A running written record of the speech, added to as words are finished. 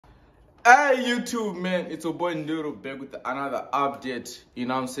Hey YouTube, man, it's your boy Nduro back with another update. You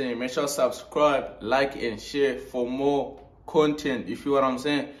know what I'm saying? Make sure to subscribe, like and share for more content, if you know what I'm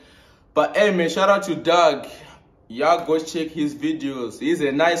saying. But hey man, shout out to Doug. Y'all go check his videos. He's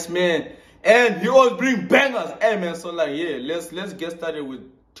a nice man and he always bring bangers. Hey man, so like yeah, let's get started with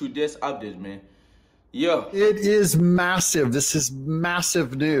today's update, man. Yeah. It is massive. This is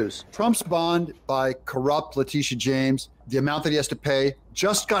massive news. Trump's bond by corrupt Letitia James, the amount that he has to pay,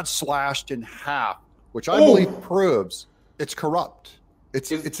 just got slashed in half, which I believe proves it's corrupt.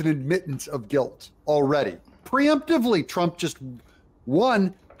 It's an admittance of guilt already. Preemptively, Trump just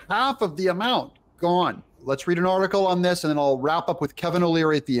won half of the amount. Gone. Let's read an article on this, and then I'll wrap up with Kevin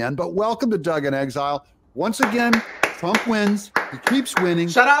O'Leary at the end. But welcome to Doug in Exile. Once again, Trump wins. He keeps winning.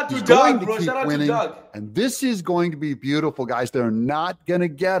 Shout out to Doug, bro. Shout out to Doug. And this is going to be beautiful, guys. They're not going to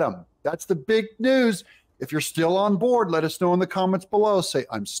get him. That's the big news. If you're still on board, let us know in the comments below. Say,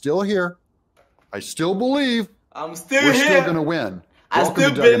 I'm still here. I still believe. I'm still we're here. We're still going to win. I Welcome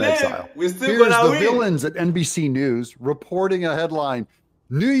still to Doug in believe. Exile. We're still Here's going to the win. villains at NBC News reporting a headline.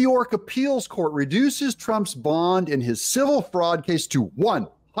 New York appeals court reduces Trump's bond in his civil fraud case to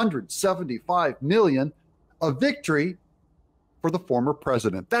 $175 million, a victory for the former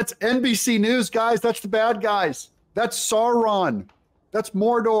president. That's NBC News, guys. That's the bad guys. That's Sauron. That's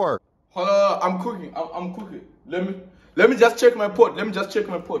Mordor. Hold on, I'm cooking. I'm cooking. Let me just check my pot. Let me check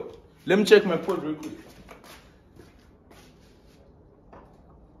my pot real quick.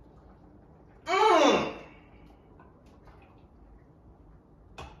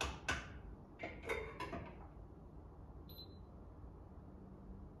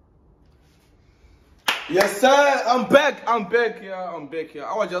 Yes, sir. I'm back. Yeah, I'm back.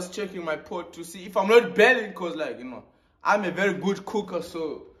 I was just checking my pot to see if I'm not bad, because, like, you know, I'm a very good cooker,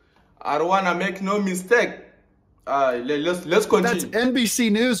 so I don't wanna make no mistake. Let's continue. That's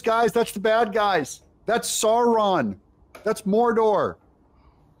NBC News, guys. That's the bad guys. That's Sauron. That's Mordor.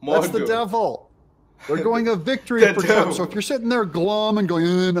 That's the devil. They're going a victory for Trump. So if you're sitting there glum and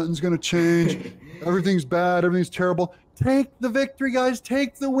going, nothing's going to change, everything's bad, everything's terrible, take the victory, guys.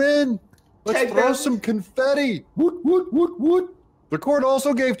 Take the win. Let's throw some confetti. Woot, woot, woot, woot. The court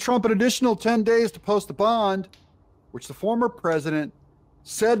also gave Trump an additional 10 days to post the bond, which the former president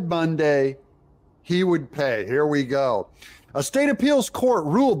said Monday he would pay. Here we go. A state appeals court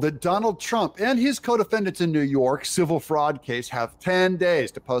ruled that Donald Trump and his co-defendants in New York civil fraud case have 10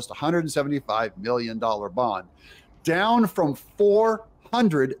 days to post a $175 million bond, down from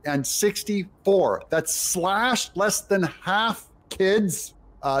 464. That's slashed less than half, kids.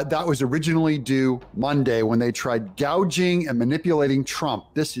 That was originally due Monday when they tried gouging and manipulating Trump.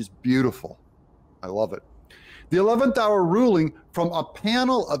 This is beautiful. I love it. The 11th hour ruling from a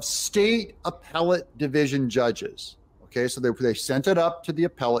panel of state appellate division judges. Okay, so they sent it up to the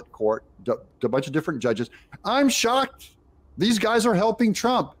appellate court, a bunch of different judges. I'm shocked. These guys are helping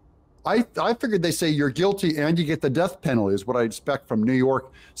Trump. I figured they say you're guilty and you get the death penalty is what I expect from New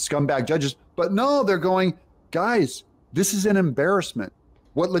York scumbag judges. But no, they're going, guys, this is an embarrassment.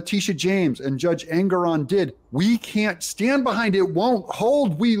 What Letitia James and Judge Engoron did, we can't stand behind it. Won't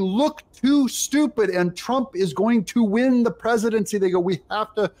hold. We look too stupid and Trump is going to win the presidency. They go, we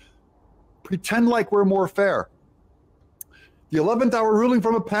have to pretend like we're more fair. The 11th hour ruling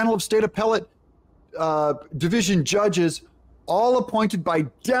from a panel of state appellate division judges, all appointed by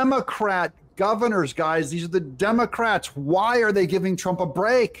Democrat governors, guys. These are the Democrats. Why are they giving Trump a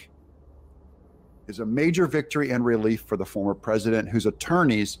break? Is a major victory and relief for the former president, whose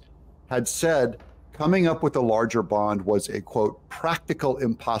attorneys had said coming up with a larger bond was a, quote, practical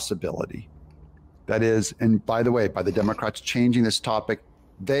impossibility. That is, and by the way, by the Democrats changing this topic,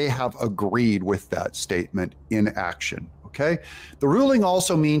 they have agreed with that statement in action. Okay. The ruling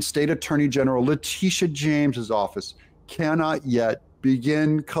also means State Attorney General Letitia James's office cannot yet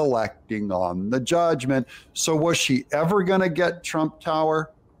begin collecting on the judgment. So was she ever going to get Trump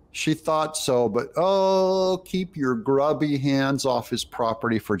Tower? She thought so, but oh, keep your grubby hands off his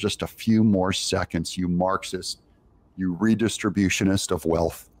property for just a few more seconds, you Marxist, you redistributionist of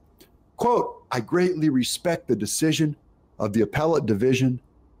wealth. Quote, I greatly respect the decision of the appellate division,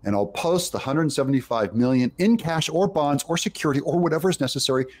 and I'll post the $175 million in cash or bonds or security or whatever is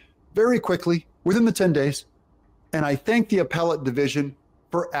necessary very quickly within the 10 days. And I thank the appellate division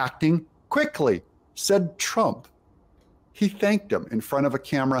for acting quickly, said Trump. He thanked him in front of a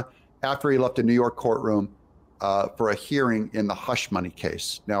camera after he left a New York courtroom for a hearing in the hush money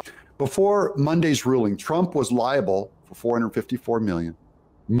case. Now, before Monday's ruling, Trump was liable for $454 million.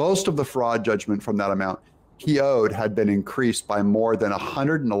 Most of the fraud judgment from that amount he owed had been increased by more than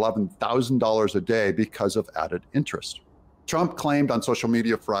 $111,000 a day because of added interest. Trump claimed on social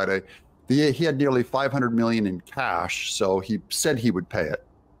media Friday He had nearly 500 million in cash, so he said he would pay it.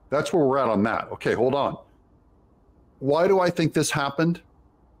 That's where we're at on that. Okay, hold on. Why do I think this happened?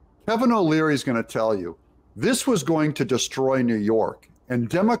 Kevin O'Leary is going to tell you this was going to destroy New York, and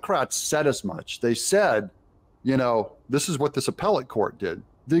Democrats said as much. They said, you know, this is what this appellate court did.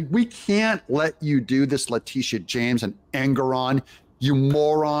 We can't let you do this, Letitia James and Engoron, you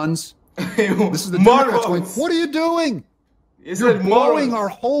morons. This is the Democrats going, what are you doing? You're blowing our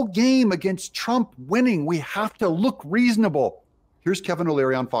whole game against Trump winning. We have to look reasonable. Here's Kevin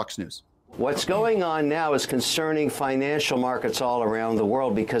O'Leary on Fox News. What's going on now is concerning financial markets all around the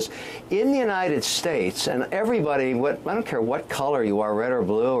world, because in the United States, and everybody, I don't care what color you are, red or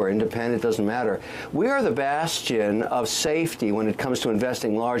blue or independent, doesn't matter, we are the bastion of safety when it comes to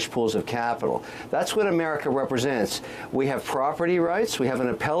investing large pools of capital. That's what America represents. We have property rights, we have an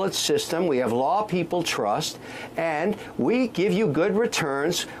appellate system, we have law people trust, and we give you good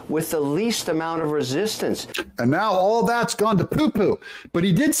returns with the least amount of resistance. And now all that's gone to poo-poo. But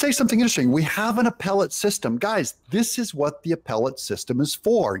he did say something interesting. We have an appellate system. Guys, this is what the appellate system is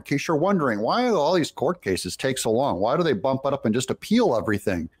for. In case you're wondering, why do all these court cases take so long? Why do they bump it up and just appeal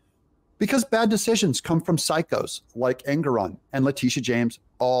everything? Because bad decisions come from psychos like Engoron and Letitia James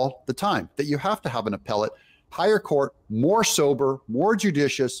all the time. That you have to have an appellate, higher court, more sober, more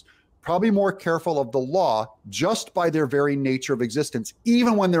judicious, probably more careful of the law just by their very nature of existence,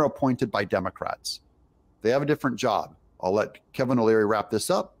 even when they're appointed by Democrats. They have a different job. I'll let Kevin O'Leary wrap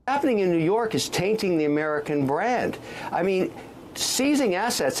this up. Happening in New York is tainting the American brand. I mean, seizing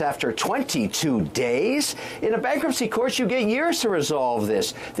assets after 22 days? In a bankruptcy court, you get years to resolve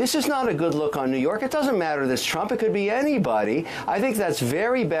this. This is not a good look on New York. It doesn't matter this Trump. It could be anybody. I think that's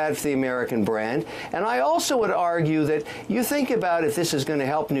very bad for the American brand. And I also would argue that you think about if this is going to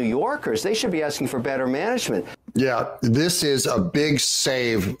help New Yorkers, they should be asking for better management. Yeah, this is a big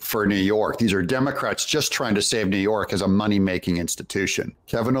save for New York. These are Democrats just trying to save New York as a money-making institution.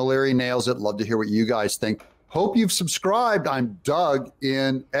 Kevin O'Leary nails it. Love to hear what you guys think. Hope you've subscribed. I'm Doug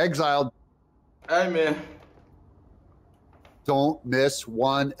in exile. Hey, man. Don't miss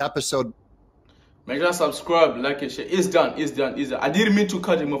one episode. Make sure subscribe, like, and share. It's done. It's done. It's done. I didn't mean to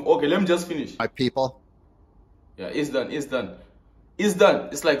cut him off. Okay, let me just finish. My people. Yeah, it's done. It's done. It's done.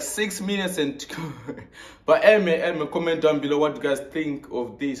 It's like 6 minutes and but hey man, comment down below what you guys think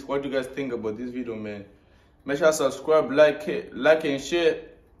of this. What do you guys think about this video, man? Make sure subscribe, like and share,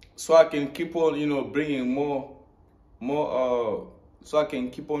 so I can keep on, you know, bringing more so I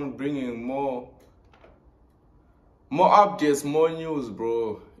can keep on bringing more updates, more news,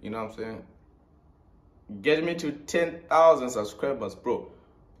 bro. You know what I'm saying? Get me to 10,000 subscribers, bro.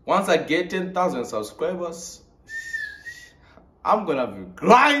 Once I get 10,000 subscribers, I'm gonna be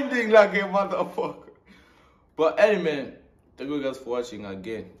grinding like a motherfucker. But hey, man, thank you guys for watching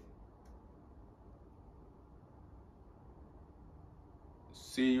again.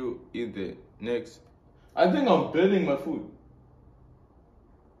 See you in the next. I think I'm burning my food.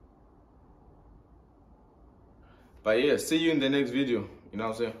 But yeah, see you in the next video. You know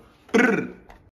what I'm saying?